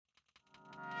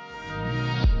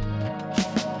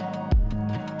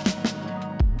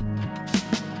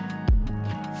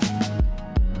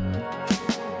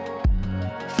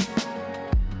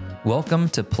Welcome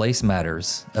to Place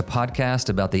Matters, a podcast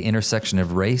about the intersection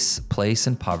of race, place,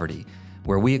 and poverty,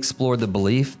 where we explore the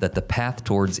belief that the path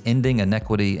towards ending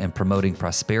inequity and promoting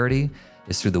prosperity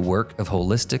is through the work of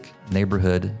holistic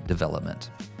neighborhood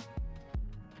development.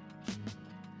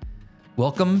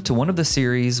 Welcome to one of the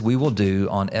series we will do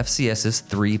on FCS's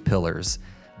 3 pillars.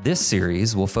 This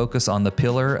series will focus on the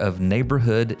pillar of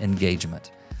neighborhood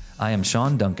engagement. I am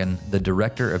Shawn Duncan, the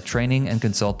Director of Training and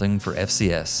Consulting for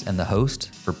FCS and the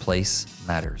host for Place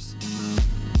Matters.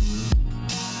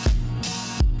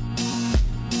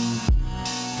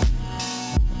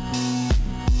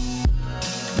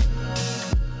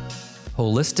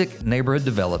 Holistic neighborhood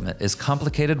development is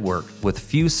complicated work with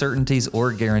few certainties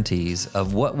or guarantees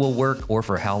of what will work or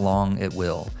for how long it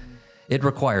will. It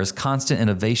requires constant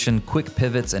innovation, quick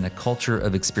pivots, and a culture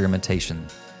of experimentation.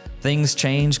 Things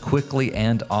change quickly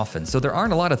and often, so there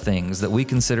aren't a lot of things that we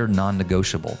consider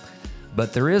non-negotiable.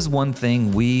 But there is one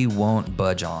thing we won't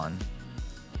budge on: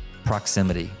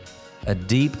 proximity. A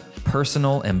deep,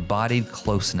 personal, embodied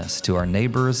closeness to our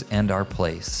neighbors and our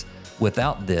place.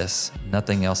 Without this,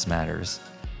 nothing else matters.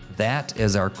 That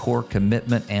is our core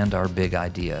commitment and our big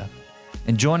idea.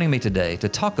 And joining me today to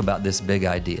talk about this big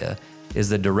idea is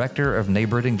the Director of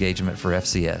Neighborhood Engagement for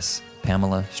FCS,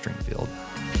 Pamela Stringfield.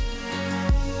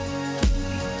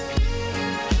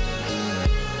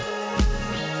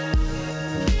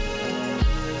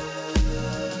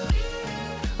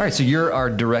 All right, so you're our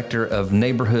Director of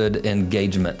Neighborhood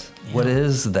Engagement. Yeah. What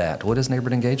is that? What is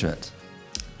neighborhood engagement?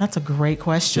 That's a great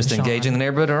question, Just Shawn. engaging the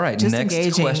neighborhood? All right, Just next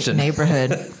engaging question.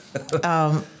 Neighborhood.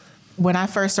 When I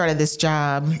first started this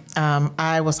job,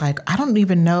 I was like, I don't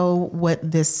even know what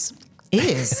this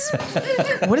is.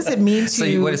 What does it mean to...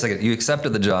 So wait a second, you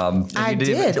accepted the job. I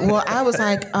did. Well, I was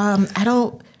like, I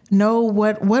don't know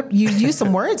what you use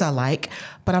some words I like,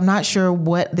 but I'm not sure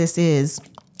what this is.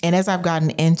 And as I've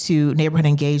gotten into neighborhood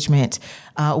engagement,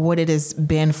 what it has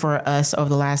been for us over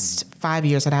the last 5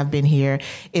 years that I've been here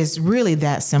is really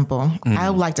that simple. Mm-hmm.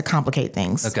 I would like to complicate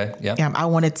things. Okay, yeah. I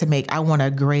want a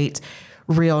great,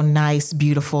 real nice,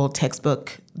 beautiful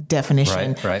textbook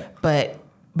definition. Right. But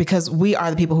because we are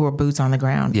the people who are boots on the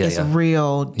ground, it's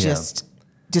real, just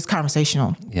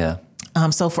conversational. Yeah.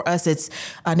 So for us, it's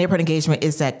neighborhood engagement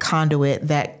is that conduit,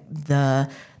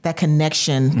 that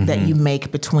connection that you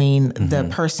make between the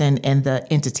person and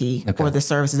the entity or the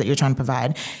services that you're trying to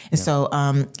provide. And so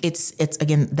it's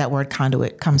again, that word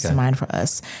conduit comes to mind for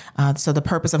us. So the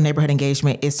purpose of neighborhood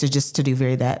engagement is to do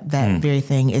that very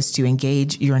thing, is to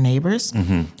engage your neighbors.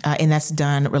 And that's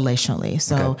done relationally.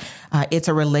 So it's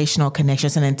a relational connection.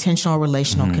 It's an intentional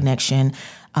relational connection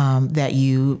that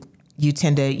you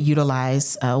tend to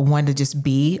utilize, one, to just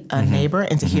be a neighbor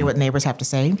and to hear what neighbors have to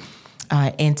say.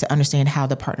 And to understand how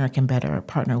the partner can better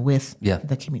partner with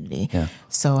the community. Yeah.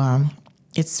 So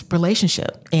it's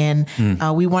relationship. And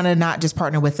we want to not just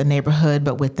partner with the neighborhood,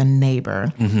 but with the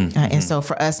neighbor. And so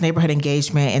for us, neighborhood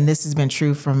engagement, and this has been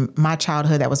true from my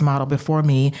childhood that was modeled before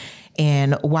me,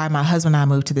 and why my husband and I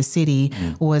moved to the city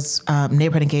was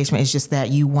neighborhood engagement is just that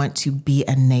you want to be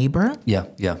a neighbor. Yeah.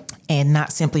 And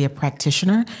not simply a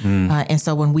practitioner. And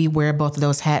so when we wear both of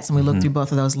those hats and we look through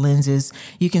both of those lenses,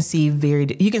 you can see very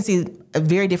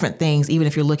different things, even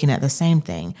if you're looking at the same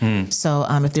thing. So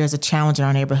if there's a challenge in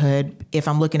our neighborhood, if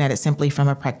I'm looking at it simply from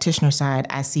a practitioner side,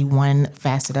 I see one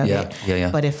facet of it. Yeah.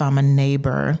 But if I'm a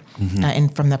neighbor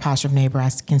and from the posture of neighbor, I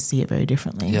can see it very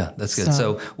differently. Yeah, that's good.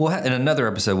 So we'll in another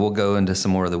episode, we'll go into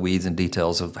some more of the weeds and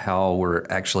details of how we're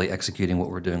actually executing what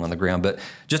we're doing on the ground. But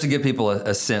just to give people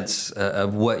a sense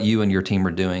of what you and your team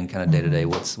are doing kind of day to day,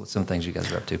 what's some things you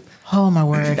guys are up to? Oh, my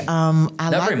word. Not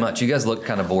very much. You guys look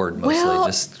kind of bored mostly,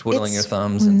 just twiddling your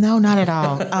thumbs. No, not at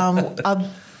all.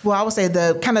 Well, I would say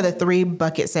the 3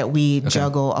 buckets that we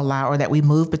juggle a lot or that we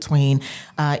move between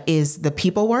is the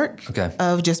people work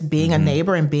of just being a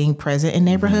neighbor and being present in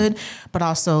neighborhood, but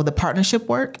also the partnership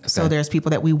work. So there's people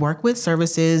that we work with,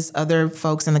 services, other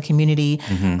folks in the community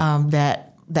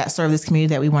that serve this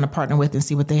community that we want to partner with and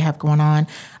see what they have going on.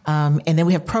 And then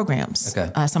we have programs.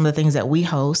 Some of the things that we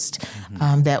host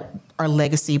that are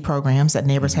legacy programs that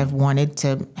neighbors have wanted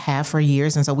to have for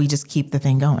years. And so we just keep the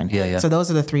thing going. So those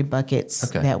are the 3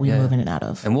 buckets that we move in and out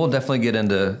of. And we'll definitely get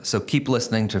into, so keep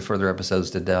listening to further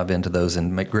episodes to dive into those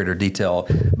and make greater detail.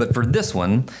 But for this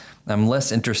one, I'm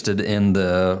less interested in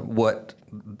the what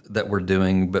that we're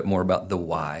doing, but more about the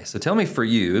why. So tell me, for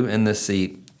you in this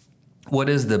seat, what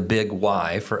is the big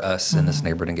why for us in this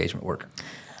neighborhood engagement work?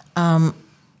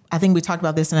 I think we talked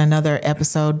about this in another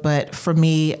episode, but for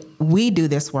me, we do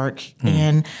this work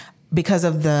and because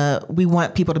of we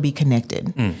want people to be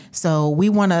connected. So we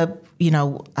want to,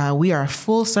 we are a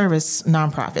full service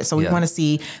nonprofit. So we want to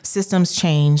see systems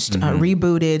changed,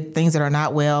 rebooted, things that are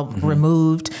not well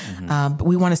removed. But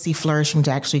we want to see flourishing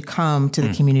to actually come to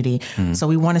the community. So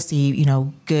we want to see,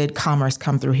 good commerce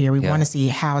come through here. We want to see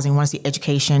housing, we want to see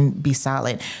education be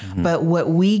solid. But what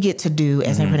we get to do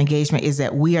as neighborhood engagement is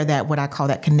that we are that, what I call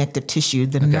that connective tissue,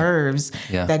 the nerves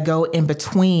that go in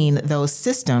between those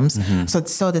systems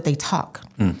so that they talk.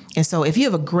 And so if you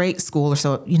have a great school or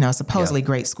supposedly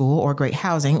great school or great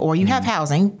housing, or you have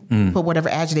housing, put whatever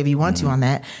adjective you want to on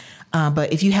that.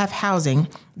 But if you have housing,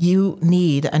 you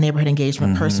need a neighborhood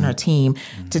engagement person or team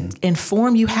to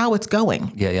inform you how it's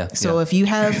going. So if you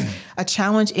have a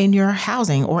challenge in your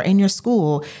housing or in your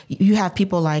school, you have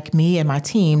people like me and my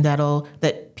team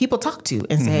that people talk to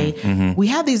and say, we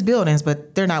have these buildings,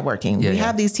 but they're not working. We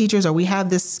have these teachers, or we have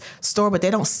this store, but they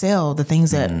don't sell the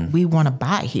things that we want to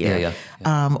buy here.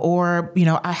 Or,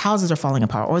 our houses are falling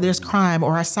apart, or there's crime,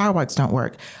 or our sidewalks don't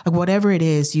work. Like whatever it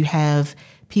is, you have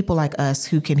people like us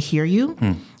who can hear you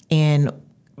and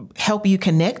help you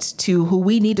connect to who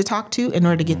we need to talk to in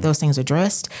order to get those things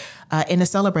addressed, and to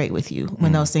celebrate with you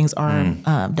when those things are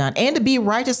done, and to be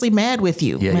righteously mad with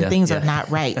you when things are not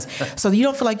right. So you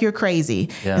don't feel like you're crazy.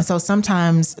 And so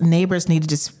sometimes neighbors need to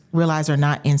just realize they're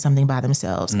not in something by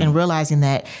themselves, and realizing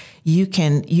that you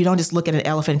don't just look at an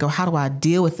elephant and go, how do I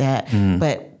deal with that?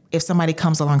 But if somebody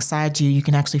comes alongside you, you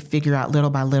can actually figure out little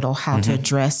by little how to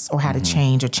address or how to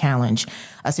change or challenge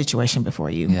a situation before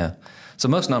you. Yeah. So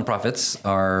most nonprofits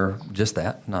are just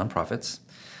that, nonprofits.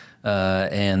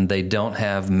 And they don't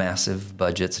have massive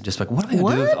budgets. Just like, what am I going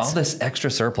to do with all this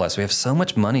extra surplus? We have so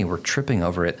much money, we're tripping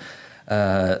over it.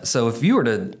 So if you were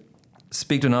to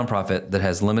speak to a nonprofit that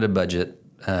has limited budget,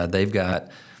 they've got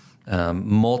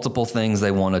multiple things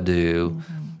they want to do,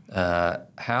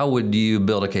 how would you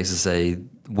build a case to say,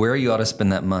 where you ought to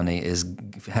spend that money is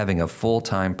having a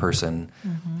full-time person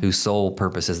whose sole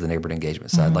purpose is the neighborhood engagement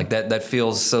side. Like that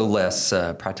feels so less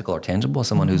practical or tangible.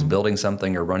 Someone who's building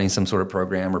something or running some sort of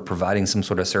program or providing some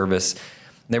sort of service.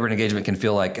 Neighborhood engagement can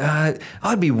feel like,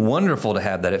 it'd be wonderful to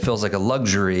have that. It feels like a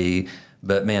luxury,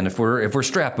 but man, if we're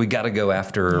strapped, we got to go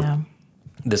after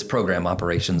this program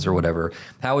operations or whatever.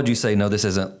 How would you say, no, this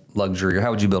isn't luxury? Or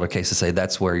how would you build a case to say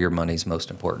that's where your money's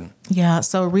most important? Yeah.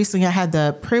 So recently I had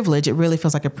the privilege, it really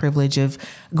feels like a privilege, of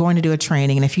going to do a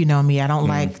training. And if you know me, I don't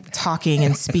like talking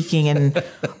and speaking and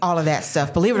all of that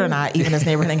stuff, believe it or not, even as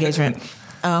neighborhood engagement.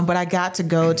 But I got to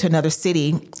go to another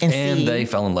city and see. They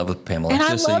fell in love with Pamela, and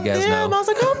just so you guys know. I was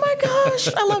like, oh my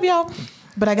gosh, I love y'all.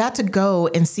 But I got to go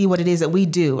and see what it is that we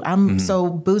do. I'm so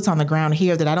boots on the ground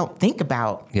here that I don't think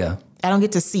about. I don't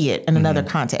get to see it in another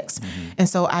context. And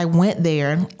so I went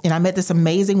there and I met this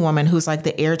amazing woman who's like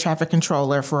the air traffic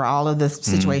controller for all of the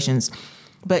situations.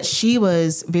 But she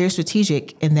was very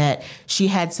strategic in that she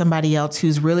had somebody else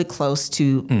who's really close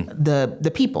to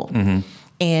the people.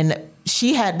 And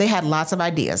they had lots of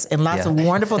ideas and lots of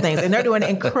wonderful things, and they're doing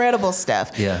incredible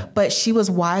stuff. But she was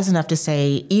wise enough to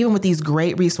say, even with these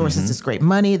great resources, this great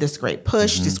money, this great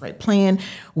push, this great plan,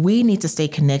 we need to stay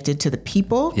connected to the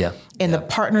people and the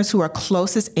partners who are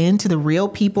closest into the real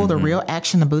people, the real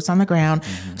action, the boots on the ground,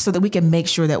 so that we can make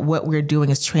sure that what we're doing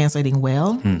is translating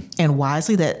well and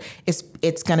wisely, that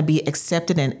it's going to be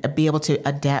accepted and be able to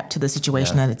adapt to the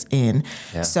situation that it's in.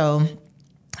 So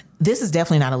this is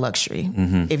definitely not a luxury.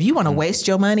 If you want to waste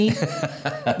your money,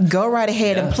 go right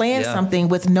ahead and plan something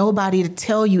with nobody to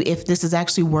tell you if this is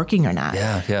actually working or not.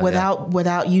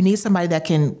 Without you need somebody that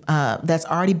can that's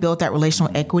already built that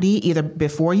relational equity either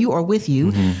before you or with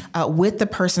you, with the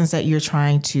persons that you're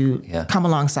trying to come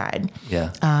alongside.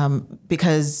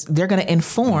 Because they're going to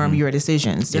inform your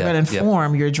decisions. They're going to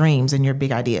inform your dreams and your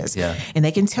big ideas. And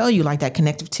they can tell you, like that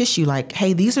connective tissue, like,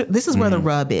 hey, this is where the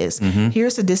rub is.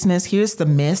 Here's the dissonance. Here's the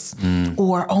miss.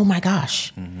 Or, oh my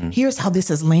gosh, here's how this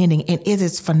is landing, and it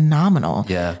is phenomenal.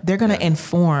 They're going to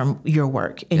inform your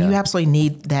work, and you absolutely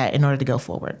need that in order to go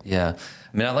forward. I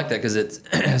mean, I like that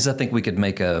because I think we could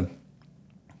make an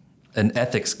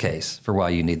ethics case for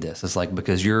why you need this. It's like,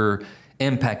 because you're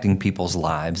impacting people's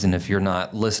lives, and if you're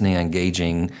not listening,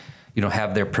 engaging, you don't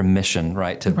have their permission,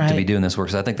 to be doing this work.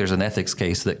 So I think there's an ethics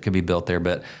case that could be built there,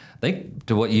 but I think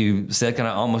to what you said, kind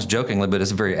of almost jokingly, but it's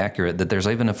very accurate, that there's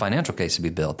even a financial case to be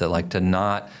built, that like to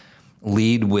not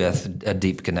lead with a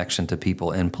deep connection to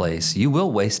people in place, you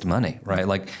will waste money, right?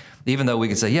 Like, even though we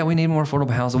could say, we need more affordable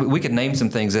housing, we could name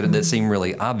some things that seem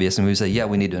really obvious, and we say,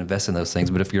 we need to invest in those things.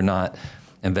 But if you're not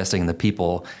investing in the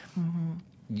people,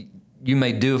 you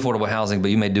may do affordable housing,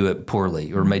 but you may do it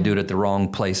poorly, or may do it at the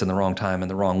wrong place and the wrong time and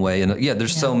the wrong way. And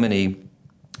there's so many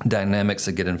dynamics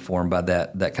that get informed by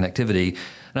that connectivity.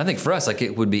 And I think for us, like,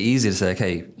 it would be easy to say, like,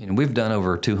 hey, we've done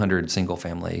over 200 single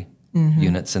family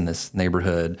units in this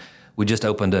neighborhood. We just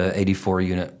opened a 84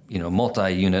 unit,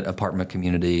 multi-unit apartment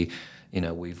community.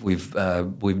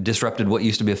 We've disrupted what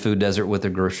used to be a food desert with a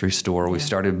grocery store. We've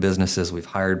started businesses. We've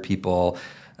hired people.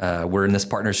 We're in this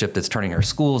partnership that's turning our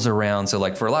schools around. So,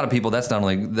 like, for a lot of people, that's not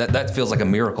only that feels like a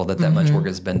miracle that much work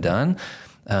has been done.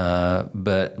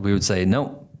 But we would say,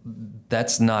 no,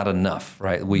 that's not enough,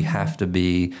 right? We have to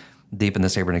be deep in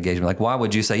this neighborhood engagement. Like, why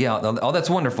would you say, yeah, oh, that's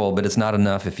wonderful, but it's not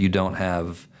enough if you don't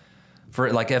have,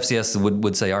 like FCS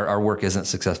would say, our work isn't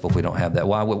successful if we don't have that.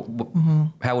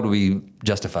 How would we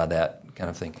justify that kind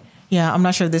of thinking? Yeah, I'm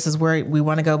not sure this is where we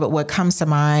want to go, but what comes to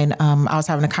mind, I was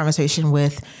having a conversation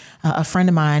with a friend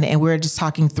of mine, and we were just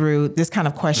talking through this kind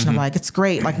of question of like, it's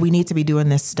great, like we need to be doing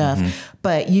this stuff,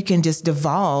 but you can just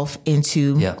devolve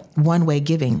into one-way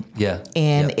giving. Yeah.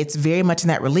 And it's very much in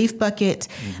that relief bucket.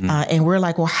 And we're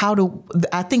like, well,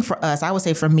 I think for us, I would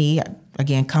say for me,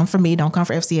 again, come for me, don't come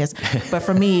for FCS. But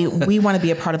for me, we want to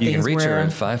be a part of you things where... You can reach where... her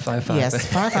at 555. Yes,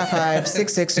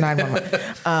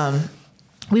 555-66911.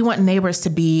 We want neighbors to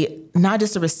be not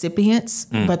just the recipients,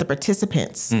 but the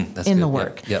participants in good. the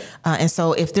work. Yep. And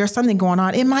so if there's something going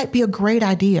on, it might be a great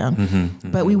idea,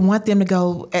 but we want them to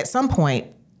go at some point.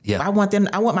 I want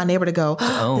my neighbor to go,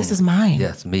 this is mine.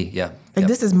 Yeah, it's me. Yeah. Like,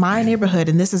 this is my neighborhood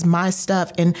and this is my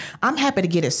stuff. And I'm happy to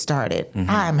get it started.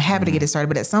 I'm happy to get it started.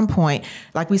 But at some point,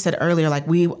 like we said earlier, like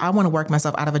I want to work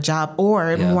myself out of a job,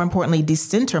 or more importantly,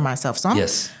 decenter myself. So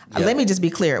let me just be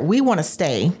clear. We want to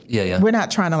stay. We're not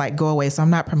trying to like go away. So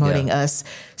I'm not promoting us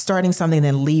starting something and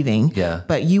then leaving.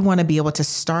 But you want to be able to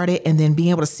start it and then be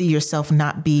able to see yourself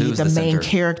not be the main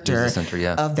character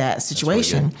of that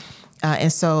situation.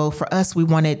 And so for us, we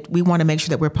want to make sure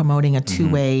that we're promoting a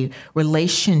two-way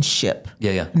relationship.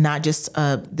 Not just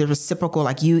the reciprocal,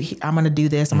 like I'm going to do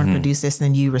this, I'm going to produce this, and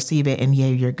then you receive it, and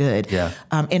you're good.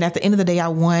 And at the end of the day, I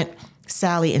want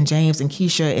Sally and James and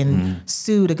Keisha and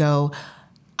Sue to go,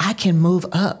 I can move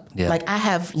up. Like, I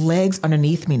have legs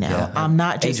underneath me now. I'm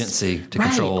not just agency to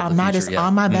control. I'm not just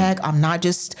on my back. I'm not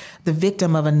just the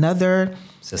victim of another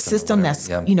system that's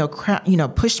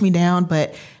pushed me down,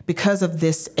 but because of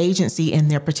this agency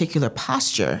and their particular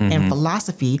posture and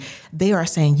philosophy, they are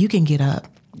saying you can get up.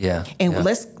 And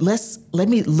let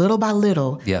me little by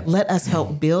little let us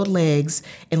help build legs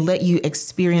and let you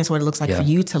experience what it looks like for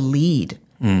you to lead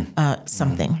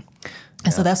something.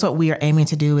 And so that's what we are aiming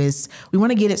to do is we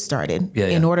want to get it started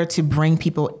in order to bring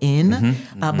people in,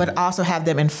 but also have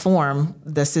them inform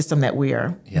the system that we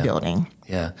are building.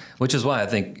 Which is why I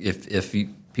think if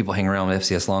people hang around with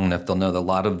FCS long enough, they'll know that a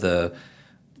lot of the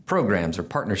programs or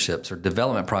partnerships or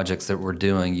development projects that we're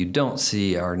doing, you don't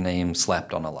see our name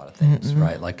slapped on a lot of things,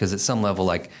 right? Like, because at some level,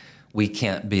 like, we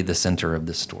can't be the center of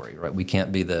this story, right? We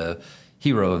can't be the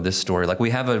hero of this story. Like, we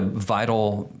have a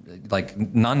vital, like,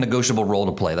 non-negotiable role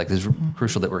to play. Like, it's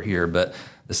crucial that we're here, but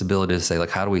this ability to say, like,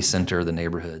 how do we center the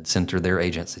neighborhood, center their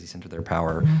agency, center their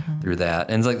power through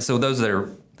that? And like, so those that are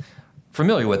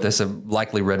familiar with this have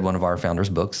likely read one of our founders'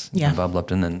 books, Bob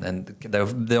Lupton, and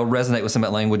they'll resonate with some of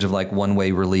that language of like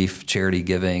one-way relief, charity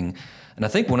giving. And I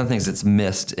think one of the things that's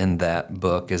missed in that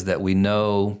book is that we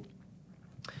know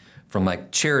from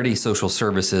like charity, social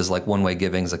services, like one-way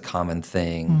giving is a common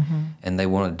thing, and they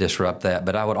want to disrupt that.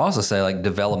 But I would also say like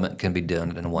development can be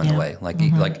done in one way. Like,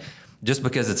 like just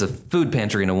because it's a food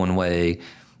pantry in a one way,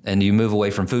 and you move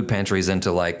away from food pantries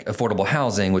into like affordable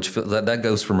housing, which that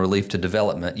goes from relief to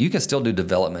development. You can still do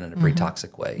development in a pretty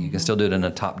toxic way. You can still do it in a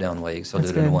top-down way. You can still do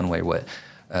it in a one-way way,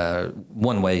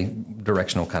 one-way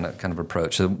directional kind of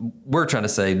approach. So we're trying to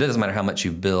say it doesn't matter how much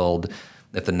you build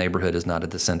if the neighborhood is not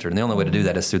at the center. And the only way to do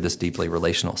that is through this deeply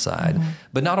relational side.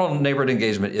 But not all neighborhood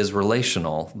engagement is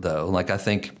relational, though. Like, I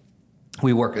think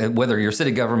we work, whether you're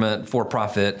city government,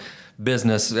 for-profit,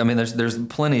 business. I mean, there's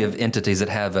plenty of entities that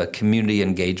have a community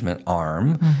engagement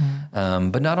arm,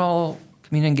 but not all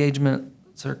community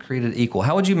engagements are created equal.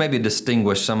 How would you maybe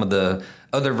distinguish some of the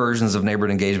other versions of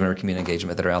neighborhood engagement or community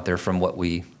engagement that are out there from what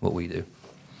we do?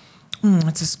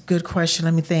 That's a good question.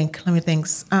 Let me think.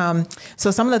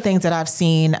 So some of the things that I've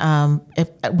seen,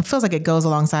 it feels like it goes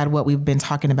alongside what we've been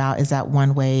talking about is that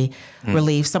one-way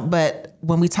relief. But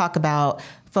when we talk about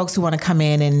folks who want to come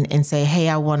in and say, hey,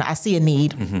 I see a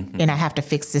need and I have to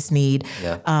fix this need.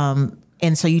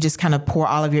 And so you just kind of pour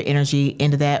all of your energy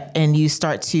into that and you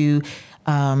start to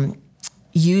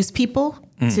use people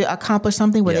to accomplish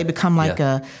something where they become like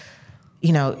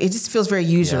it just feels very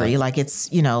usury. Like it's,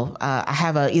 I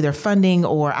have either funding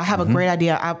or I have a great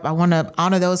idea. I want to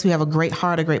honor those who have a great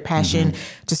heart, a great passion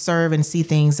to serve and see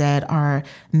things that are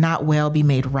not well be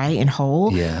made right and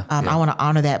whole. I want to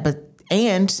honor that.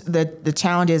 And the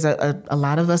challenge is a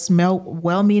lot of us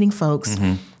well-meaning folks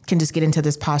can just get into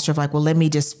this posture of like, well, let me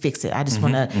just fix it. I just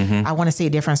want to, I want to see it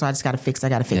different. So I just got to fix it. I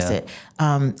got to fix it.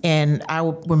 And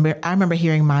I remember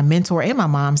hearing my mentor and my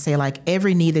mom say like,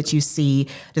 every need that you see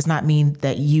does not mean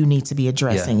that you need to be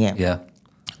addressing it.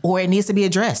 Or it needs to be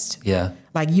addressed.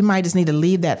 Like you might just need to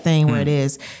leave that thing where it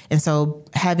is. And so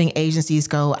having agencies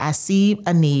go, I see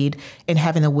a need, and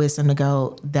having the wisdom to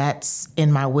go, that's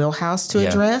in my wheelhouse to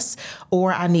address,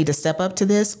 or I need to step up to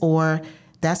this, or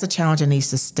that's a challenge that needs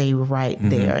to stay right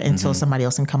there until somebody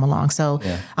else can come along. So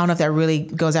I don't know if that really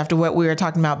goes after what we were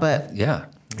talking about, but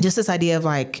just this idea of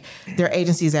like, there are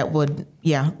agencies that would,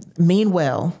 mean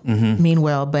well,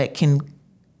 but can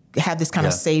have this kind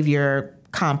of savior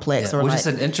complex. Which is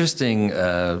an interesting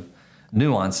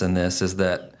nuance in this, is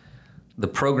that the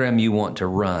program you want to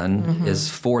run is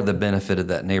for the benefit of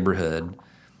that neighborhood,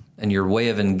 and your way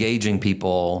of engaging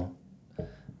people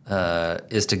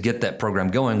is to get that program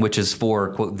going, which is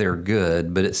for, quote, their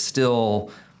good, but it's still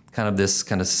kind of this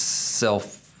kind of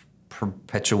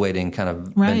self-perpetuating kind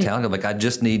of mentality of like, I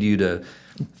just need you to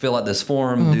fill out this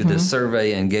form, do this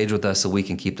survey, engage with us so we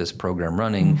can keep this program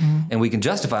running. And we can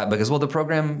justify it because, well, the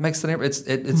program makes the neighborhood,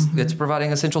 it's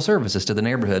providing essential services to the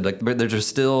neighborhood. Like, but there's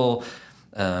still,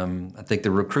 I think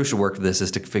the crucial work of this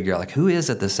is to figure out like, who is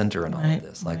at the center in all of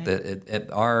this? Like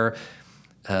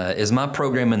is my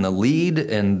program in the lead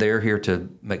and they're here to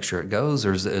make sure it goes,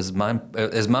 or is my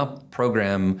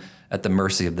program at the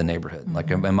mercy of the neighborhood? Like,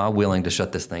 am I willing to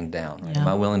shut this thing down? Right? Am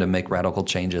I willing to make radical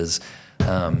changes?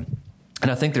 And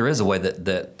I think there is a way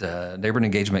that neighborhood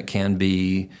engagement can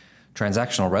be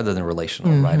transactional rather than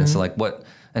relational, right? And so like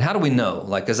and how do we know?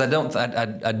 Like, because I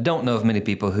don't know of many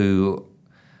people who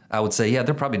I would say,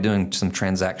 they're probably doing some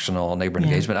transactional neighborhood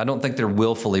engagement. I don't think they're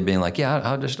willfully being like,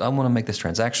 I want to make this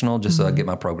transactional just so I get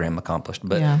my program accomplished.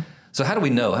 But so how do we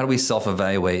know? How do we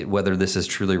self-evaluate whether this is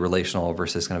truly relational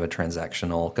versus kind of a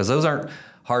transactional? Because those aren't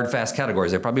hard, fast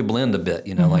categories. They probably blend a bit,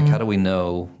 like how do we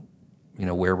know,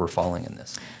 where we're falling in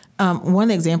this? One of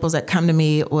the examples that come to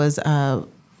me was,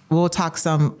 we'll talk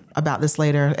some about this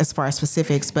later as far as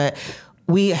specifics, but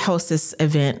we host this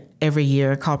event every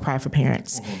year called Pride for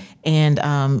Parents. And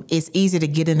it's easy to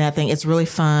get in that thing. It's really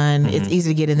fun. It's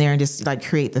easy to get in there and just like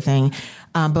create the thing.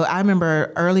 But I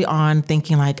remember early on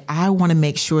thinking like, I want to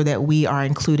make sure that we are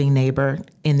including neighbor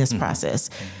in this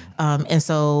process. And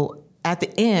so at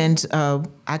the end,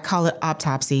 I call it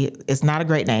autopsy. It's not a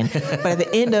great name, but at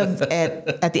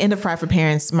the end of Pride for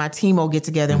Parents, my team will get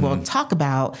together and we'll talk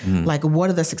about like, what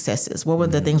are the successes? What were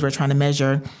the things we're trying to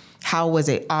measure? How was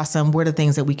it awesome? What are the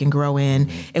things that we can grow in?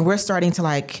 And we're starting to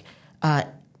like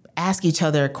ask each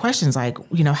other questions like,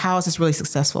 how is this really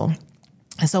successful?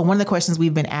 And so one of the questions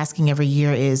we've been asking every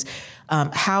year is,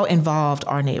 how involved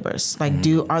are neighbors? Like,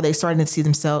 are they starting to see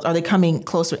themselves? Are they coming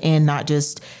closer in, not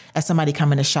just as somebody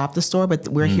coming to shop the store, but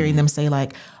we're hearing them say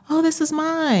like, oh, this is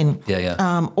mine.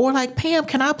 Or like, Pam,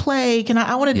 can I play?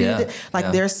 I want to do this.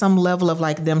 Like there's some level of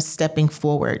like them stepping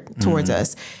forward towards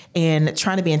us and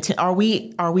trying to be are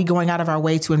we going out of our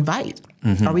way to invite?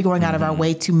 Are we going out of our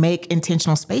way to make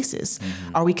intentional spaces?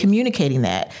 Are we communicating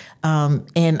that?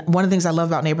 And one of the things I love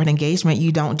about neighborhood engagement,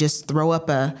 you don't just throw up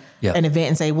an event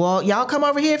and say, well, y'all come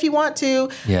over here if you want to.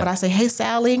 But I say, hey,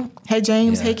 Sally, hey,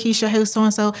 James, hey, Keisha, hey,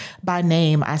 so-and-so. By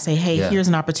name, I say, hey, here's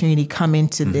an opportunity. Come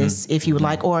into this if you would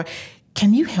like. Or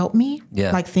can you help me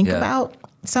think about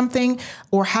something?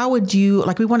 Or how would you,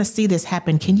 like, we want to see this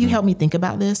happen. Can you help me think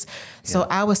about this? So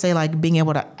I would say like being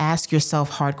able to ask yourself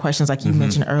hard questions like you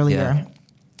mentioned earlier.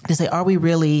 To say, are we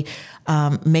really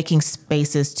making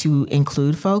spaces to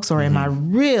include folks, or am I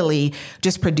really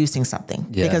just producing something?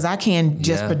 Because I can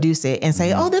just produce it and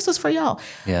say, oh, this was for y'all.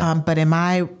 But am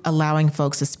I allowing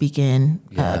folks to speak in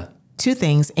to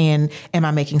things, and am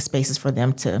I making spaces for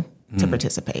them to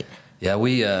participate? Yeah,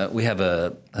 we have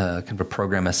a kind of a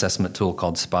program assessment tool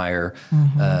called Spire,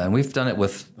 and we've done it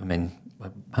with,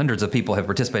 hundreds of people have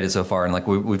participated so far, and like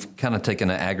we've kind of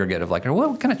taken an aggregate of like,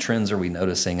 what kind of trends are we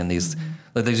noticing in these?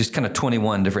 Like there's just kind of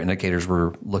 21 different indicators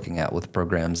we're looking at with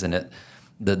programs, and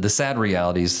the sad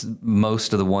reality is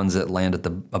most of the ones that land at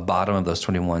the bottom of those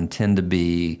 21 tend to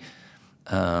be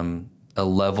a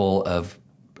level of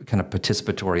kind of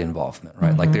participatory involvement,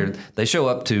 right? Like they show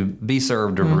up to be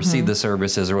served or receive the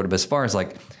services or whatever, but as far as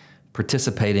like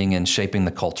participating and shaping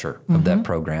the culture of that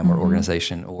program or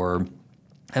organization, or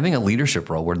having a leadership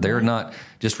role where they're not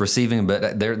just receiving,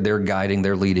 but they're guiding,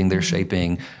 they're leading, they're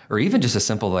shaping, or even just a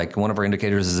simple, like one of our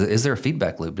indicators is there a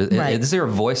feedback loop? Is there a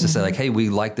voice to say like, hey, we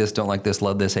like this, don't like this,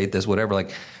 love this, hate this, whatever,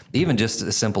 like even just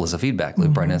as simple as a feedback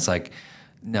loop, right? And it's like,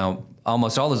 now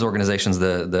almost all those organizations,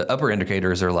 the upper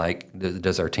indicators are like,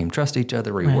 does our team trust each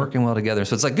other? Are we working well together?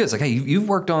 So it's like good. It's like, hey, you've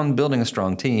worked on building a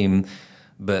strong team,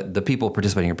 but the people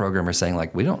participating in your program are saying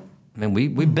like,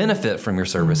 we benefit from your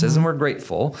services and we're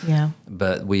grateful. Yeah.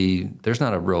 But there's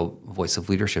not a real voice of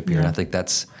leadership here. And I think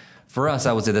that's, for us,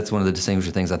 I would say that's one of the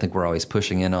distinguishing things I think we're always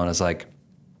pushing in on is like,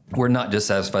 we're not just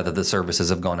satisfied that the services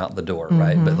have gone out the door,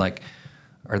 right? But like,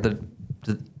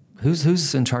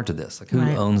 who's in charge of this? Like who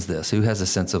owns this? Who has a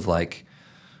sense of like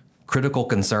critical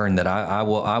concern that I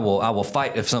will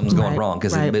fight if something's going wrong?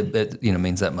 Because it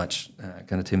means that much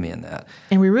kind of to me in that.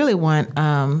 And we really want,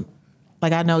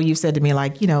 like I know you've said to me,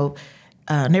 like,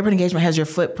 neighborhood engagement has your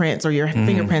footprints or your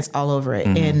fingerprints all over it.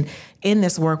 And in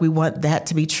this work, we want that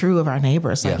to be true of our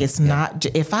neighbors. Like it's not,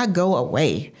 if I go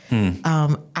away,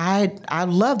 I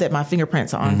love that my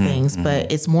fingerprints are on things,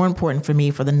 but it's more important for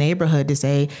me for the neighborhood to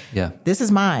say, this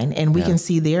is mine. And we can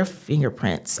see their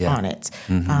fingerprints on it.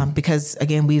 Because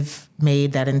again, we've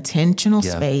made that intentional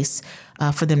space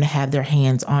for them to have their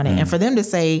hands on it and for them to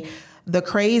say, the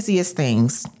craziest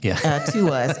things to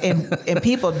us, and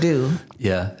people do.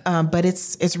 But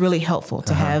it's really helpful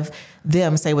to have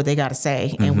them say what they got to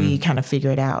say, and we kind of figure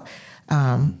it out.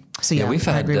 We've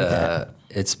had.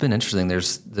 It's been interesting.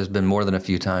 There's been more than a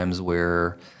few times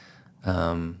where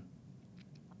some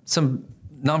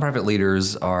nonprofit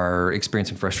leaders are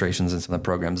experiencing frustrations in some of the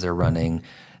programs they're running.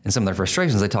 And some of their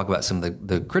frustrations, they talk about some of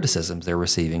the criticisms they're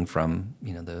receiving from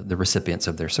the recipients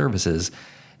of their services.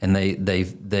 And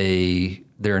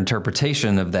their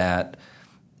interpretation of that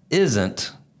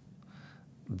isn't,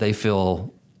 they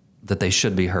feel that they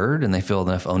should be heard and they feel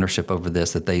enough ownership over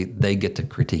this that they get to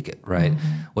critique it, right?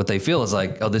 What they feel is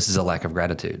like, oh, this is a lack of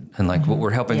gratitude. And like what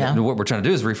we're trying to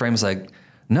do is reframe is like,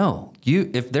 no,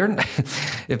 if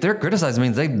they're criticized, it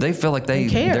means they feel like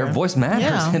their voice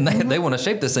matters and they want to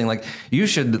shape this thing. Like you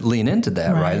should lean into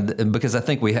that, right? Because I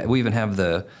think we even have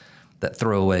that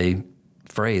throwaway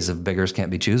phrase of beggars can't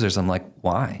be choosers. I'm like,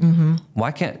 why?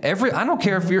 Why can't I don't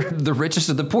care if you're the richest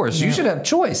or the poorest. You should have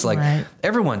choice. Like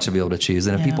everyone should be able to choose.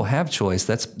 And if people have choice,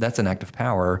 that's an act of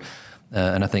power.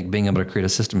 And I think being able to create a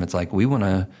system, it's like we want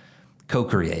to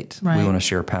co-create. We want to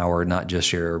share power, not just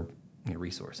share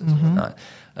resources or whatnot.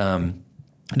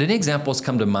 Did any examples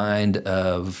come to mind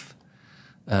of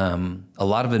a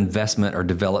lot of investment or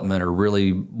development or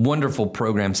really wonderful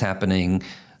programs happening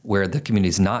where the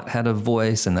community's not had a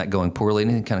voice and that going poorly?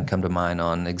 Anything kind of come to mind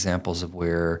on examples of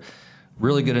where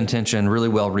really good intention, really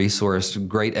well-resourced,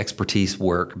 great expertise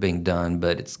work being done,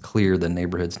 but it's clear the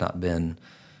neighborhood's not been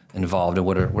involved, and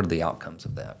what are the outcomes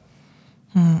of that?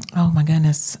 Oh my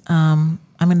goodness.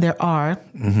 I mean, there are,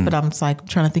 but I'm like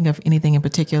trying to think of anything in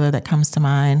particular that comes to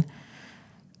mind.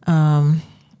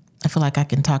 I feel like I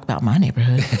can talk about my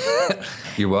neighborhood.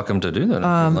 You're welcome to do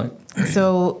that.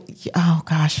 So, oh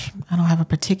gosh, I don't have a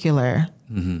particular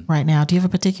right now. Do you have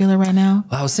a particular right now?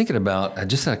 Well, I was thinking about, I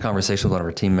just had a conversation with one of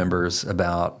our team members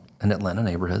about an Atlanta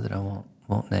neighborhood that I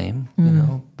won't name,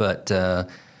 but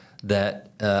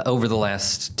that over the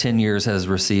last 10 years has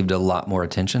received a lot more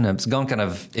attention. It's gone kind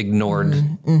of ignored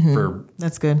for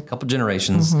That's good. a couple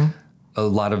generations, a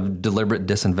lot of deliberate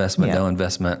disinvestment, no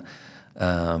investment.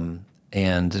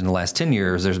 And in the last 10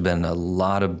 years, there's been a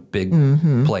lot of big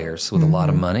players with a lot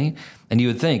of money. And you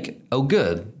would think, oh,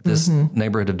 good, this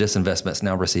neighborhood of disinvestment is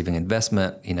now receiving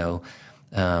investment,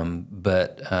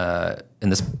 but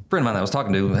this friend of mine I was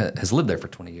talking to has lived there for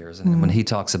 20 years. And when he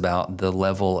talks about the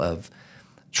level of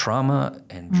trauma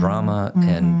and drama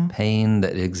and pain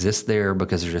that exists there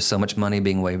because there's just so much money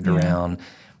being waved around,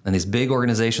 and these big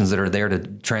organizations that are there to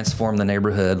transform the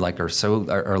neighborhood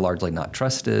are largely not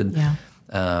trusted.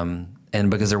 And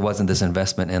because there wasn't this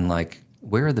investment in like,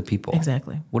 where are the people?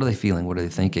 Exactly. What are they feeling? What are they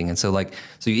thinking? And so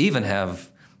you even have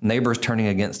neighbors turning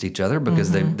against each other because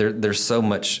there's so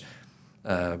much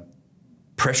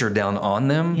pressure down on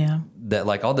them that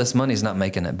like all this money's not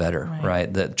making it better,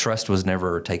 right? That trust was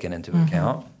never taken into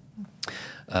account.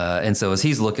 And so as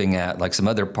he's looking at like some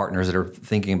other partners that are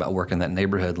thinking about working in that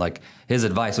neighborhood, like his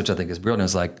advice, which I think is brilliant,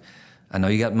 is like, I know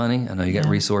you got money, I know you got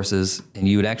resources, and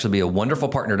you would actually be a wonderful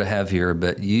partner to have here,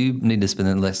 but you need to spend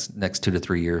the next 2 to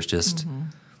 3 years just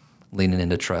leaning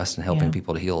into trust and helping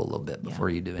people to heal a little bit before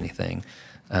you do anything.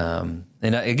 And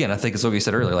again, I think it's what you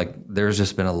said earlier, like there's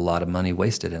just been a lot of money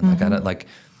wasted. And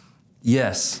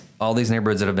yes, all these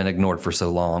neighborhoods that have been ignored for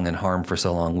so long and harmed for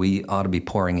so long, we ought to be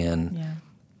pouring in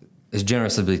as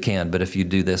generous as we can. But if you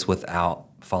do this without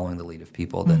following the lead of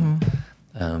people, then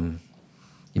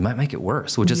you might make it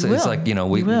worse, which is, it's like, Yeah,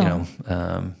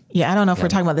 I don't know if we're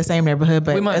talking about the same neighborhood,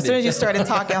 but as soon as you started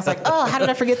talking, I was like, oh, how did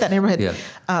I forget that neighborhood?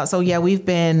 Yeah. We've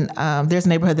been, there's a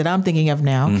neighborhood that I'm thinking of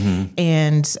now,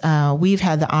 and we've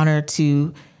had the honor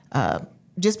to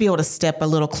just be able to step a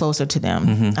little closer to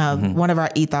them. One of our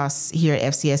ethos here at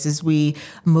FCS is we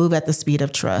move at the speed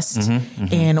of trust.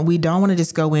 And we don't want to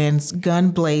just go in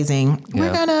gun blazing.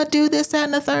 We're going to do this, that,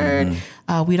 and the third.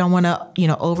 We don't want to,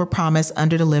 overpromise,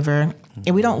 underdeliver.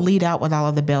 And we don't lead out with all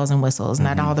of the bells and whistles,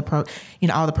 not all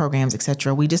the all the programs, et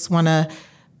cetera. We just want to,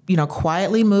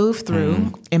 quietly move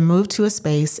through and move to a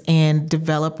space and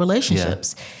develop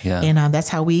relationships. And that's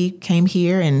how we came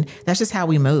here, and that's just how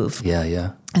we move.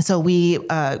 And so we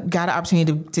got an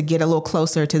opportunity to get a little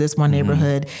closer to this one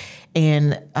neighborhood,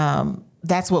 and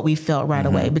that's what we felt right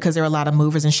away, because there were a lot of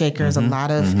movers and shakers, a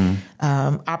lot of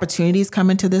opportunities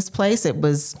coming to this place. It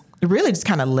was really just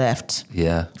kind of left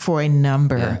for a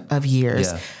number of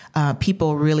years.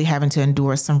 People really having to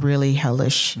endure some really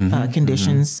hellish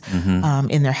conditions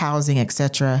in their housing, et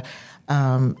cetera.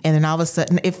 And then all of a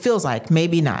sudden, it feels like,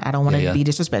 maybe not, I don't want to be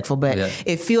disrespectful, but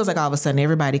it feels like all of a sudden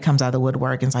everybody comes out of the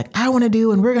woodwork and it's like, I want to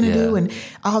do, and we're going to do, and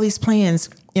all these plans.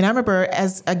 And I remember,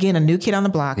 as, again, a new kid on the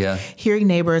block, hearing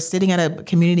neighbors sitting at a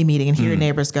community meeting and hearing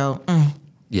neighbors go,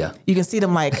 You can see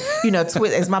them like, twist,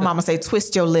 as my mama say,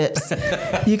 twist your lips.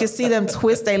 You can see them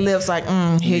twist their lips like,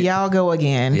 here y'all go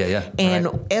again. And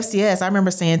FCS, I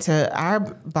remember saying to our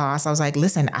boss, I was like,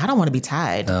 listen, I don't want to be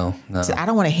tied. No. So I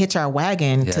don't want to hitch our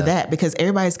wagon to that, because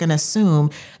everybody's going to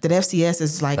assume that FCS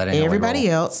is like everybody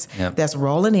else that's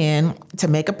rolling in to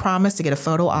make a promise, to get a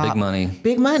photo op.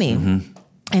 Big money.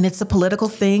 And it's a political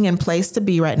thing and place to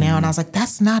be right now. And I was like,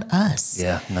 that's not us.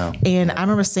 And I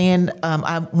remember saying,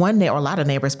 one day, or a lot of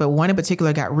neighbors, but one in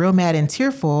particular got real mad and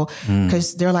tearful,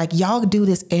 because they're like, y'all do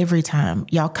this every time.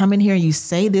 Y'all come in here, you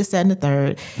say this, that, and the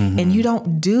third, and you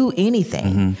don't do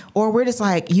anything. Or we're just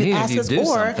like, you ask us,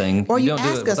 or you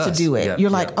ask us to do it.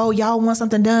 You're like, oh, y'all want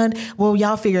something done? Well,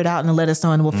 y'all figure it out and let us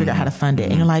know, and we'll figure out how to fund it.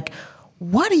 And you're like,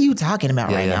 what are you talking about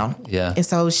right now? And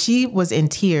so she was in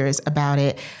tears about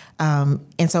it.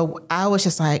 And so I was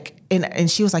just like, and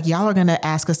she was like, y'all are going to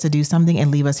ask us to do something and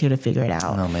leave us here to figure it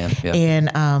out. Oh man.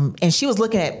 And she was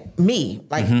looking at me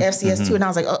like FCS too. And I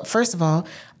was like, oh, first of all,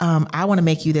 I want to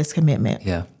make you this commitment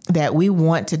that we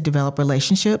want to develop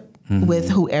relationship with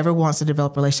whoever wants to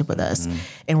develop a relationship with us.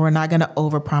 And we're not going to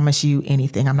overpromise you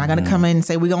anything. I'm not going to come in and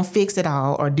say, we're going to fix it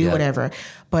all or do whatever.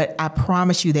 But I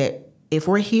promise you that if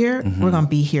we're here, we're going to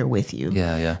be here with you.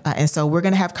 And so we're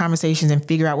going to have conversations and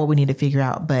figure out what we need to figure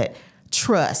out. But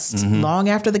trust, long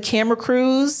after the camera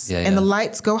crews and the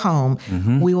lights go home,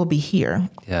 we will be here.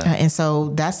 And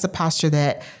so that's the posture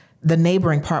that the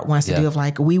neighboring part wants to do, of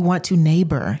like, we want to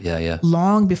neighbor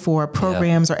long before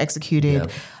programs are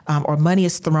executed, or money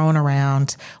is thrown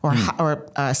around, or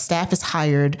staff is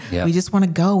hired. We just want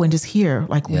to go and just hear,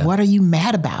 like, what are you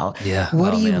mad about?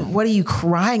 What are you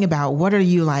crying about? What are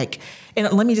you like? And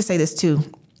let me just say this too.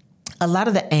 A lot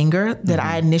of the anger that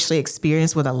I initially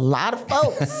experienced with a lot of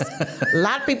folks, a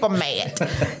lot of people mad.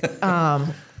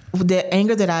 The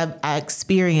anger that I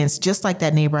experienced, just like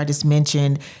that neighbor I just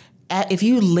mentioned, if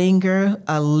you linger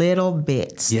a little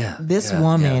bit, this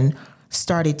woman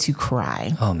started to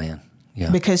cry. Oh man.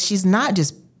 Because she's not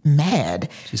just mad.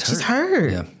 She's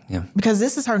hurt. Because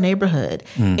this is her neighborhood.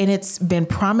 And it's been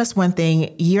promised one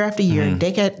thing year after year,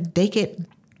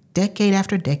 decade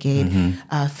after decade,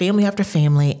 family after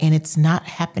family, and it's not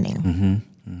happening.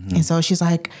 And so she's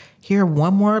like, here,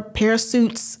 one more pair of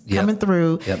suits coming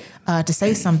through to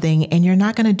say something, and you're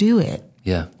not going to do it.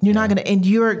 You're not going to, and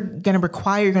you're going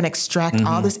to extract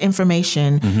all this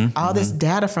information, all this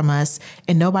data from us,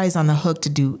 and nobody's on the hook to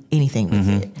do anything with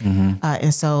it.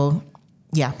 And so,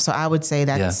 so I would say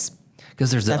that's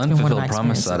because there's the unfulfilled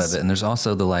promise side of it, and there's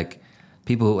also the like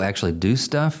people who actually do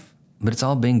stuff, but it's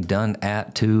all being done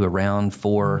at, to, around,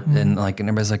 for, and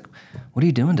everybody's like, what are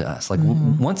you doing to us? Like,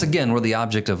 once again, we're the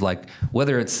object of, like,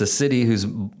 whether it's the city who's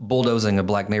bulldozing a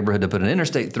black neighborhood to put an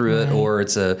interstate through it, or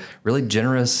it's a really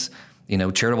generous,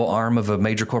 charitable arm of a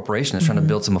major corporation that's trying to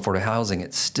build some affordable housing,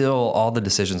 it's still, all the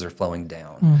decisions are flowing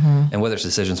down. And whether it's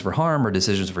decisions for harm or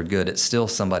decisions for good, it's still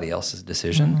somebody else's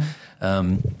decision.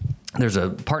 There's a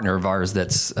partner of ours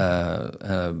that's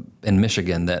in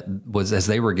Michigan that was, as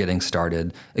they were getting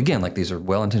started, again, like, these are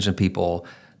well-intentioned people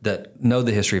that know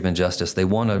the history of injustice. They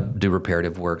want to do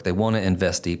reparative work. They want to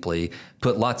invest deeply,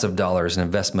 put lots of dollars in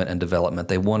investment and development.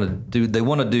 They want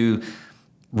to do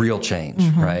real change,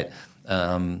 right?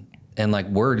 And like,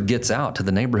 word gets out to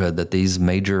the neighborhood that these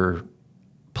major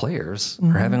players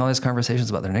are having all these conversations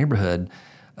about their neighborhood.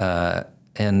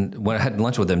 And when I had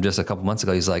lunch with him just a couple months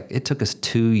ago, he's like, it took us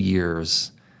 2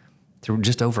 years to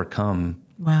just overcome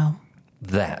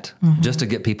that, just to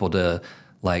get people to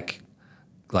like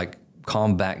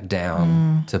calm back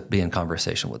down to be in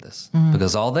conversation with us.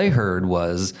 Because all they heard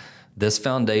was this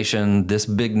foundation, this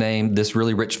big name, this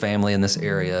really rich family in this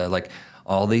area, like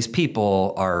all these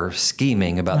people are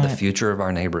scheming about the future of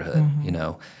our neighborhood, you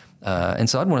know? And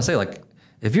so I'd want to say, like,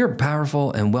 if you're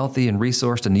powerful and wealthy and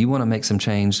resourced and you want to make some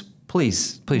change,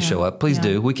 please show up. Please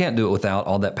do. We can't do it without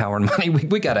all that power and money.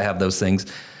 We got to have those things.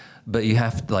 But you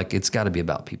have to, like, it's got to be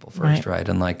about people first, right?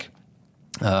 And like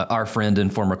our friend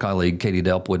and former colleague, Katie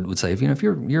Delp, would say, if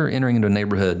you're entering into a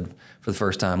neighborhood for the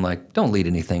first time, like, don't lead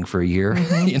anything for a year.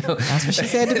 You know, that's what she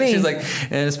said to me. She's like,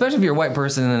 and especially if you're a white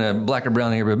person in a black or brown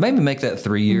neighborhood, maybe make that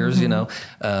 3 years. You know,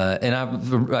 and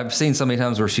I've seen so many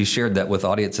times where she shared that with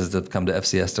audiences that come to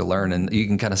FCS to learn, and you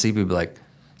can kind of see people like,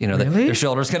 you know, really? Their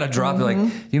shoulders kind of drop. Like,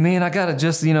 you mean I got to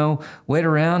just, you know, wait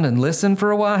around and listen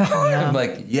for a while? I'm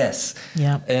like, yes.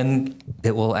 Yeah. And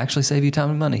it will actually save you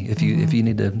time and money if you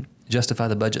need to justify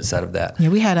the budget side of that. Yeah,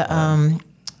 we had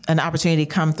an opportunity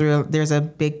come through. There's a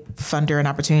big funder and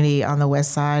opportunity on the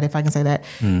west side, if I can say that.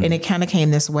 And it kind of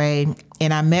came this way.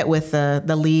 And I met with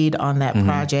the lead on that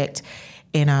project.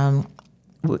 And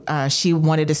she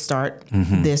wanted to start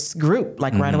this group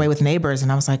like right away with neighbors.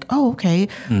 And I was like, oh, okay.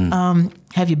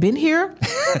 Have you been here?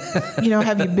 You know,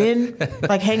 have you been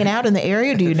like hanging out in the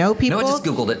area? Do you know people? No, I just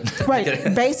Googled it.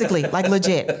 Right. Basically, like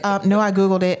legit. No, I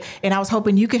Googled it. And I was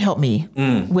hoping you could help me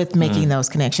with making those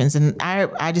connections. And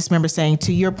I just remember saying,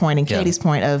 to your point and Katie's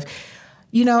point of,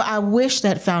 you know, I wish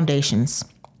that foundations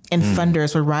and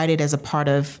funders would write it as a part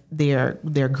of their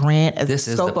grant, as this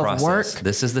scope of work.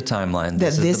 This is the timeline.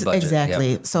 This is the budget.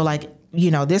 Exactly. Yep. So like, you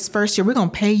know, this first year we're going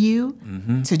to pay you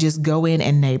to just go in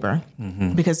and neighbor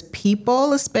because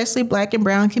people, especially black and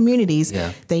brown communities,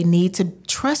 they need to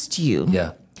trust you.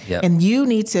 Yeah. Yeah. And you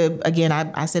need to, again,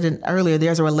 I said it earlier,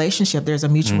 there's a relationship, there's a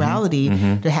mutuality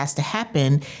that has to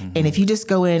happen. And if you just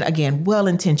go in, again,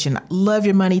 well-intentioned, love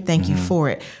your money, thank you for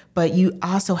it. But you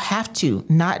also have to,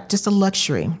 not just a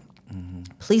luxury.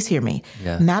 Please hear me.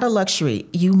 Yeah. Not a luxury.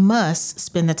 You must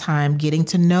spend the time getting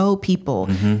to know people,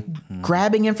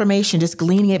 grabbing information, just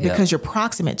gleaning it because you're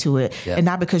proximate to it and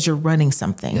not because you're running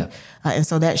something. Yeah. And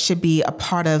so that should be a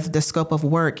part of the scope of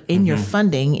work in your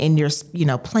funding, in your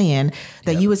plan,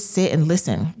 that you would sit and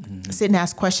listen, sit and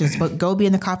ask questions, but go be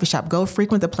in the coffee shop, go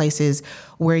frequent the places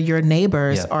where your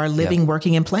neighbors are living,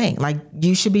 working, and playing. Like,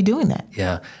 you should be doing that.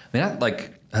 Yeah. I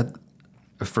mean,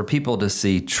 for people to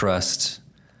see trust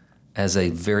as a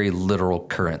very literal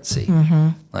currency.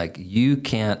 Like, you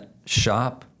can't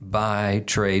shop, buy,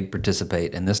 trade,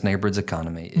 participate in this neighborhood's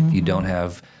economy if you don't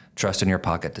have trust in your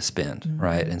pocket to spend,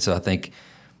 right? And so I think,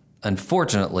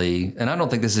 unfortunately, and I don't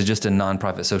think this is just in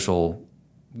nonprofit social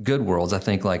good worlds, I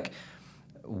think, like,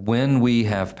 when we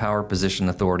have power, position,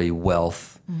 authority,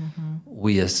 wealth,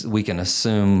 we can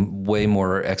assume way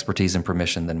more expertise and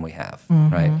permission than we have,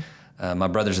 right? My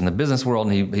brother's in the business world,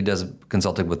 and he does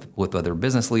consulting with other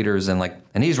business leaders, and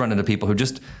he's run into people who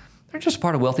they're just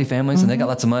part of wealthy families, and they got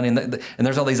lots of money, and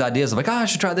there's all these ideas of like, I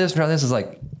should try this and try this. It's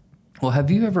like, well, have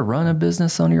you ever run a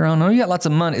business on your own? Oh, you got lots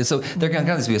of money. So there can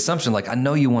kind of be assumption, like, I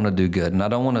know you want to do good, and I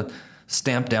don't want to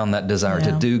stamp down that desire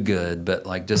to do good, but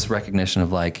like, just recognition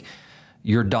of like,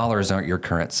 your dollars aren't your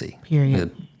currency.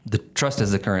 Period. The trust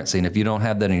is the currency, and if you don't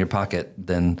have that in your pocket,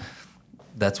 then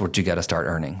that's what you got to start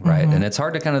earning, right? And it's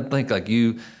hard to kind of think like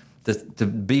to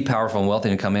be powerful and wealthy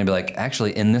and come in and be like,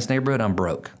 actually, in this neighborhood, I'm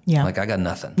broke. Yeah. Like, I got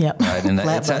nothing. Yeah. Right? And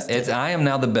I am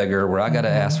now the beggar where I got to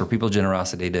ask for people's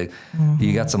generosity to,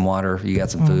 you got some water, you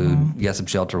got some food, you got some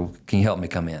shelter. Can you help me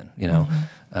come in? You know?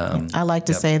 I like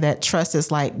to say that trust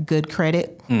is like good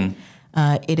credit.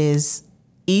 It is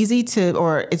easy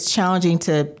it's challenging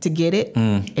to get it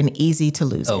and easy to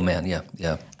lose it. Oh man,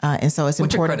 yeah. And so it's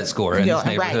What's important. What's your credit score in this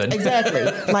neighborhood? Right,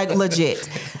 exactly, like legit.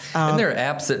 And there are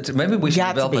apps that maybe we should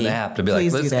develop an app to be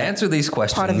like, let's answer these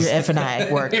questions. Part of your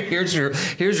F&I work. Here's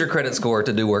your credit score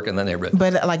to do work in the neighborhood.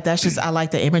 But like, that's just, I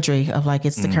like the imagery of like,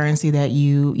 it's the currency that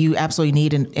you absolutely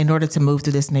need in order to move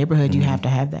through this neighborhood. You have to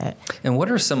have that. And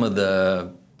what are some of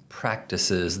the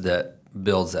practices that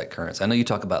builds that currency? I know you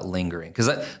talk about lingering, because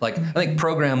I think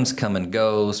programs come and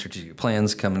go, strategic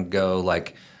plans come and go,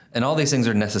 and all these things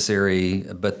are necessary,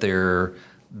 but they're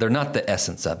not the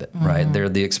essence of it, right? They're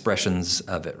the expressions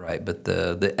of it, right? But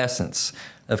the essence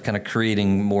of kind of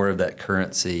creating more of that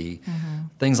currency,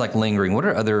 things like lingering. What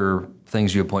are other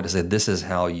things you would point to say, this is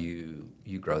how you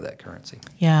grow that currency?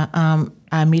 Yeah,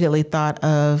 I immediately thought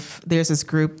of, there's this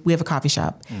group, we have a coffee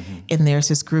shop, and there's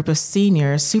this group of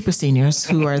seniors, super seniors,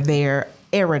 who are there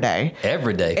every day.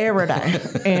 Every day.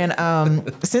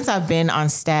 And since I've been on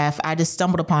staff, I just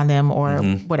stumbled upon them or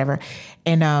whatever.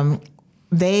 And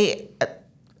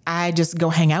I just go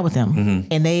hang out with them.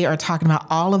 And they are talking about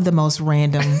all of the most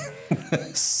random,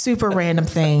 super random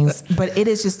things. But it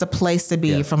is just a place to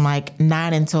be from like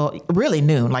 9 until really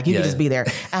noon. Like you can just be there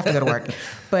after go to work.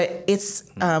 But it's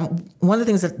one of the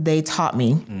things that they taught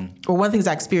me, or one of the things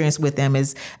I experienced with them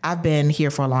is I've been here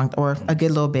for a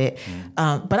good little bit,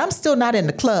 but I'm still not in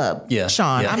the club,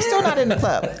 Shawn. I'm still not in the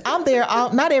club. I'm there,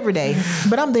 not every day,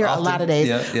 but I'm there often. A lot of days.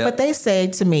 But they say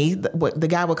to me, the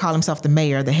guy would call himself the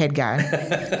mayor, the head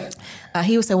guy.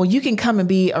 He would say, well, you can come and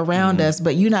be around us,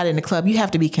 but you're not in the club. You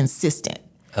have to be consistent.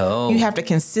 You have to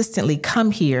consistently come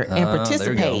here and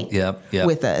participate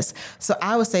with us. So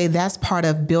I would say that's part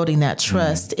of building that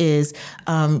trust is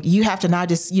you have to not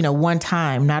just, one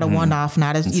time, not a one-off,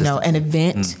 not as, an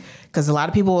event. Because a lot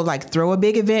of people will like throw a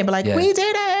big event, but like, we did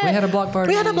it. We had a block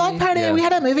party. We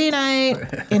had a movie night.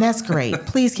 And that's great.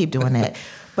 Please keep doing that.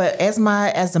 But as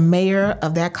the mayor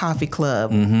of that coffee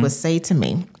club would say to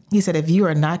me, he said, if you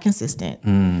are not consistent,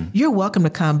 you're welcome to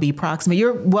come be proximate.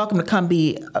 You're welcome to come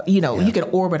be, you can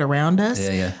orbit around us.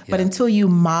 But until you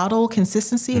model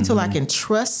consistency, until I can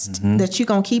trust that you're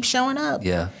going to keep showing up.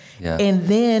 And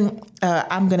then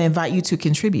I'm going to invite you to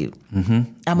contribute.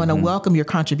 I'm going to welcome your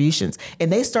contributions.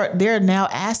 And they're now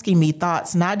asking me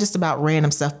thoughts, not just about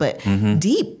random stuff, but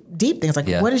deep things. Like,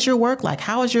 what is your work like?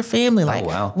 How is your family like?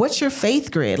 What's your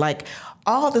faith grid? Like,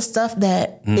 all the stuff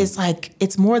that is like,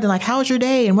 it's more than like, how's your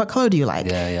day and what color do you like?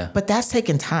 But that's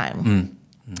taking time.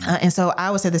 And so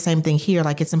I would say the same thing here.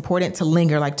 Like, it's important to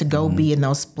linger, like to go be in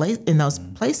those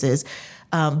places.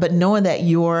 But knowing that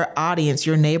your audience,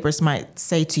 your neighbors might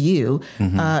say to you,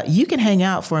 you can hang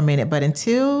out for a minute, but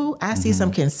until I see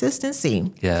some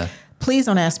consistency, please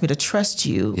don't ask me to trust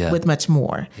you with much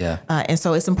more. And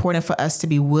so it's important for us to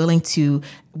be willing to,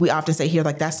 we often say here,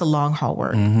 like that's the long haul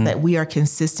work, that we are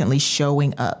consistently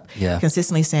showing up,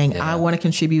 consistently saying, I want to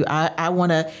contribute. I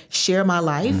want to share my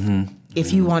life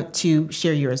if you want to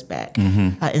share yours back.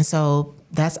 And so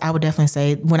I would definitely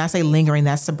say, when I say lingering,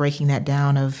 that's the breaking that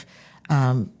down of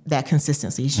that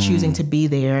consistency, choosing to be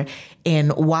there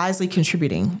and wisely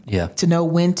contributing to know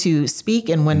when to speak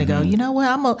and when to go, you know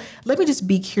what, let me just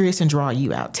be curious and draw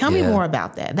you out. Tell me more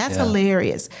about that. That's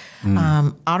hilarious.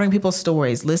 Honoring people's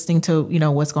stories, listening to,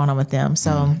 what's going on with them.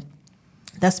 So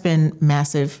that's been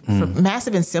massive,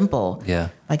 massive and simple.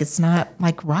 Like it's not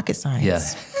like rocket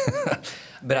science.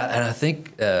 But I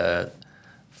think,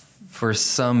 for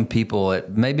some people,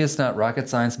 maybe it's not rocket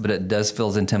science, but it does feel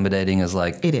as intimidating as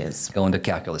like it is going to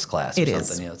calculus class or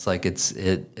something. It's like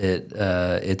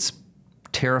it's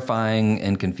terrifying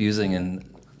and confusing and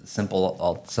simple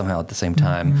all somehow at the same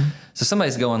time. So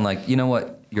somebody's going like, you know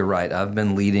what, you're right. I've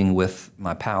been leading with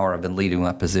my power. I've been leading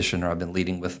with my position, or I've been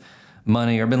leading with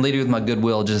money, or I've been leading with my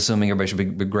goodwill, just assuming everybody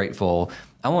should be grateful.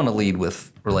 I want to lead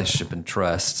with relationship and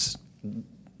trust.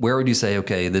 Where would you say,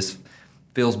 okay, this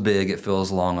feels big, it feels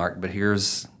long arc, but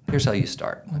here's how you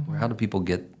start. Like, how do people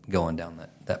get going down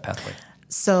that pathway?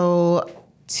 So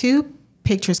 2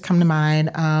 pictures come to mind.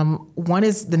 One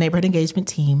is the neighborhood engagement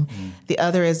team. The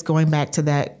other is going back to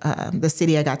that the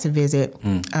city I got to visit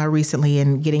recently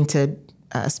and getting to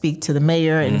speak to the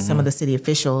mayor and some of the city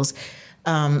officials.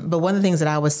 But one of the things that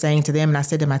I was saying to them, and I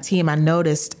said to my team, I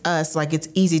noticed us, like it's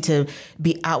easy to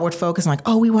be outward focused, like,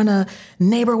 oh, we want to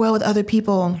neighbor well with other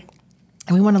people.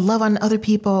 And we want to love on other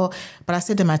people. But I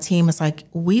said to my team, it's like,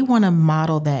 we want to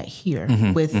model that here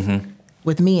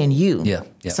with me and you.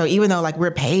 So even though like we're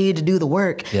paid to do the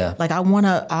work, like I want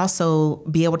to also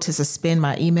be able to suspend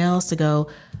my emails to go,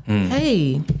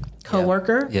 hey,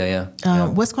 coworker,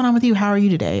 what's going on with you? How are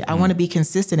you today? I want to be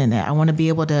consistent in that. I want to be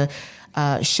able to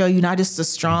show you not just a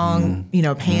strong,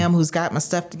 Pam who's got my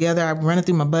stuff together. I'm running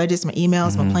through my budgets, my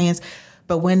emails, my plans.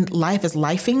 But when life is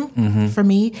lifing for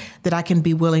me, that I can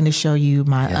be willing to show you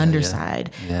my underside,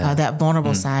 that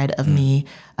vulnerable side of me.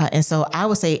 And so I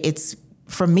would say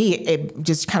for me, it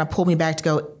just kind of pulled me back to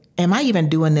go, am I even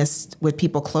doing this with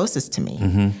people closest to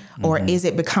me? Or is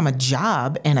it become a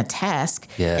job and a task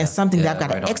and something that I've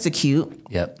got to execute?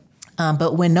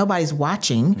 But when nobody's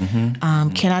watching,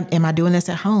 am I doing this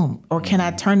at home? Or can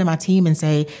I turn to my team and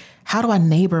say, how do I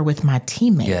neighbor with my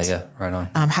teammates? Right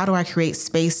on. How do I create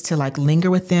space to like linger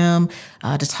with them,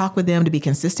 to talk with them, to be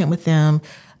consistent with them,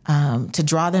 to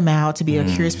draw them out, to be a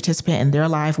curious participant in their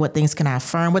life? What things can I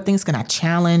affirm? What things can I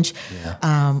challenge?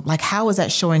 Like how is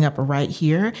that showing up right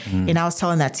here? And I was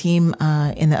telling that team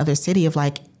in the other city of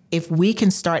like, if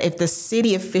the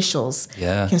city officials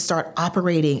can start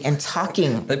operating and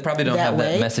talking, they probably don't have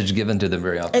that message given to them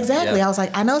very often. Exactly. Yeah. I was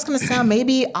like, I know it's going to sound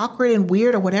maybe awkward and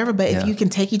weird or whatever, but if you can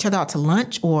take each other out to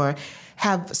lunch or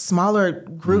have smaller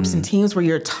groups and teams where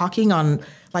you're talking on,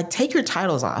 like, take your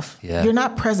titles off. Yeah. You're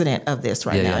not president of this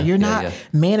right now. You're not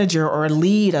manager or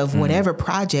lead of whatever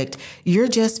project. You're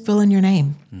just filling your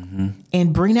name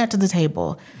and bring that to the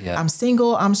table. Yeah. I'm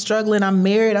single. I'm struggling. I'm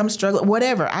married. I'm struggling.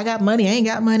 Whatever. I got money. I ain't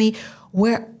got money.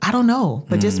 Where, I don't know,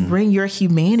 but just bring your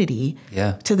humanity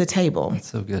to the table. That's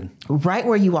so good. Right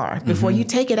where you are before you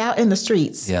take it out in the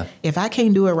streets. Yeah. If I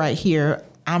can't do it right here,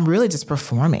 I'm really just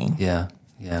performing. Yeah.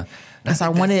 Yeah. And so I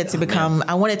wanted it to become,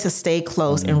 I wanted to stay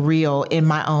close and real in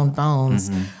my own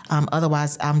bones.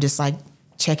 Otherwise, I'm just like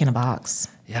checking a box.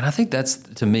 Yeah, and I think that's,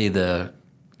 to me, the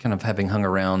kind of having hung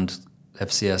around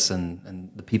FCS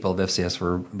and the people of FCS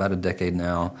for about a decade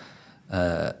now,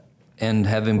 and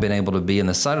having been able to be in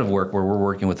the side of work where we're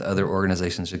working with other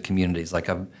organizations and communities. Like,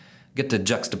 I get to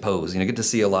juxtapose, get to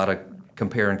see a lot of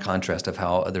compare and contrast of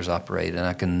how others operate. And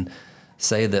I can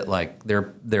say that, like,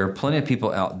 there are plenty of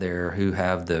people out there who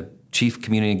have the chief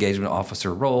community engagement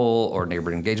officer role or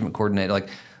neighborhood engagement coordinator. Like,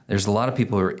 there's a lot of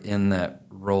people who are in that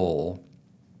role.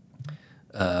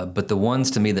 But the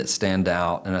ones to me that stand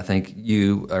out, and I think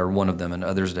you are one of them and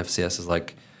others at FCS, is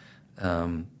like,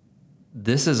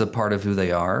 this is a part of who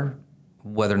they are,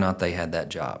 whether or not they had that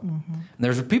job. And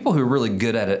there's people who are really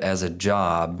good at it as a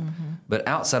job, but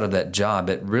outside of that job,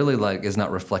 it really, like, is not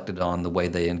reflected on the way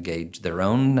they engage their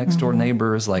own next door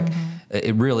neighbors. Like,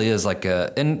 it really is like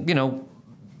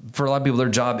for a lot of people, their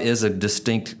job is a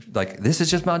distinct, like, this is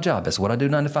just my job. It's what I do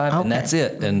 9 to 5, and that's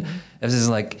it. And it's just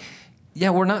like,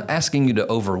 we're not asking you to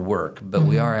overwork, but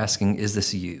we are asking, is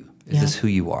this you? Is this who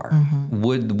you are?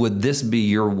 Would this be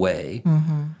your way,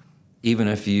 even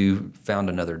if you found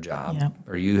another job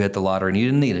or you hit the lottery and you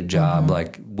didn't need a job?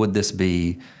 Like, would this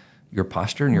be your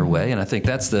posture and your way? And I think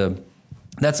that's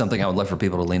something I would love for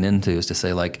people to lean into, is to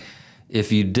say, like,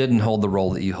 if you didn't hold the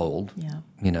role that you hold,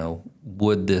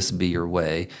 would this be your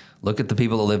way? Look at the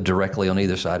people that live directly on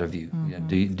either side of you.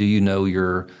 Do you know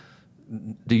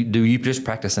do you just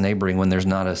practice neighboring when there's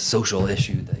not a social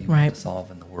issue that you want to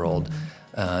solve in the world?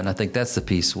 And I think that's the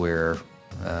piece where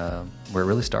it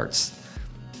really starts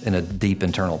in a deep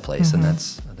internal place, and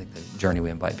that's, I think, the journey we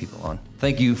invite people on.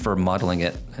 Thank you for modeling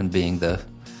it and being the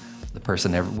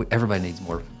person. Everybody needs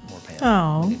more Pam.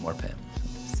 Oh, we need more Pam.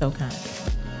 So kind.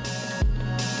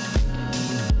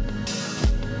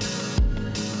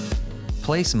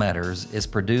 Place Matters is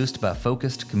produced by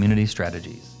Focused Community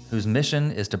Strategies, whose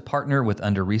mission is to partner with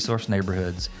under-resourced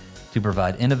neighborhoods to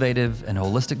provide innovative and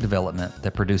holistic development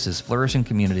that produces flourishing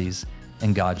communities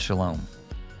and God's shalom.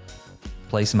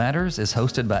 Place Matters is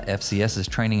hosted by FCS's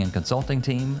training and consulting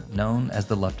team, known as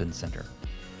the Lupton Center.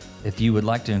 If you would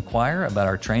like to inquire about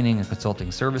our training and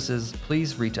consulting services,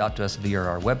 please reach out to us via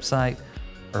our website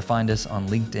or find us on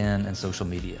LinkedIn and social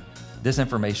media. This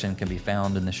information can be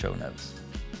found in the show notes.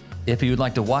 If you would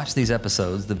like to watch these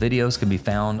episodes, the videos can be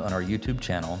found on our YouTube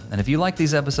channel. And if you like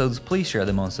these episodes, please share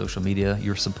them on social media.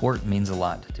 Your support means a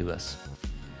lot to us.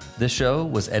 This show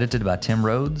was edited by Tim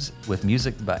Rhodes with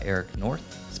music by Eric North.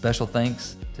 Special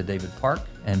thanks to David Park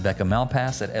and Becca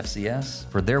Malpass at FCS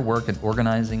for their work in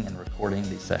organizing and recording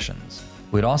these sessions.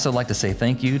 We'd also like to say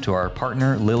thank you to our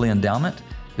partner, Lilly Endowment,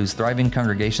 whose Thriving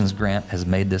Congregations grant has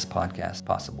made this podcast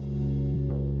possible.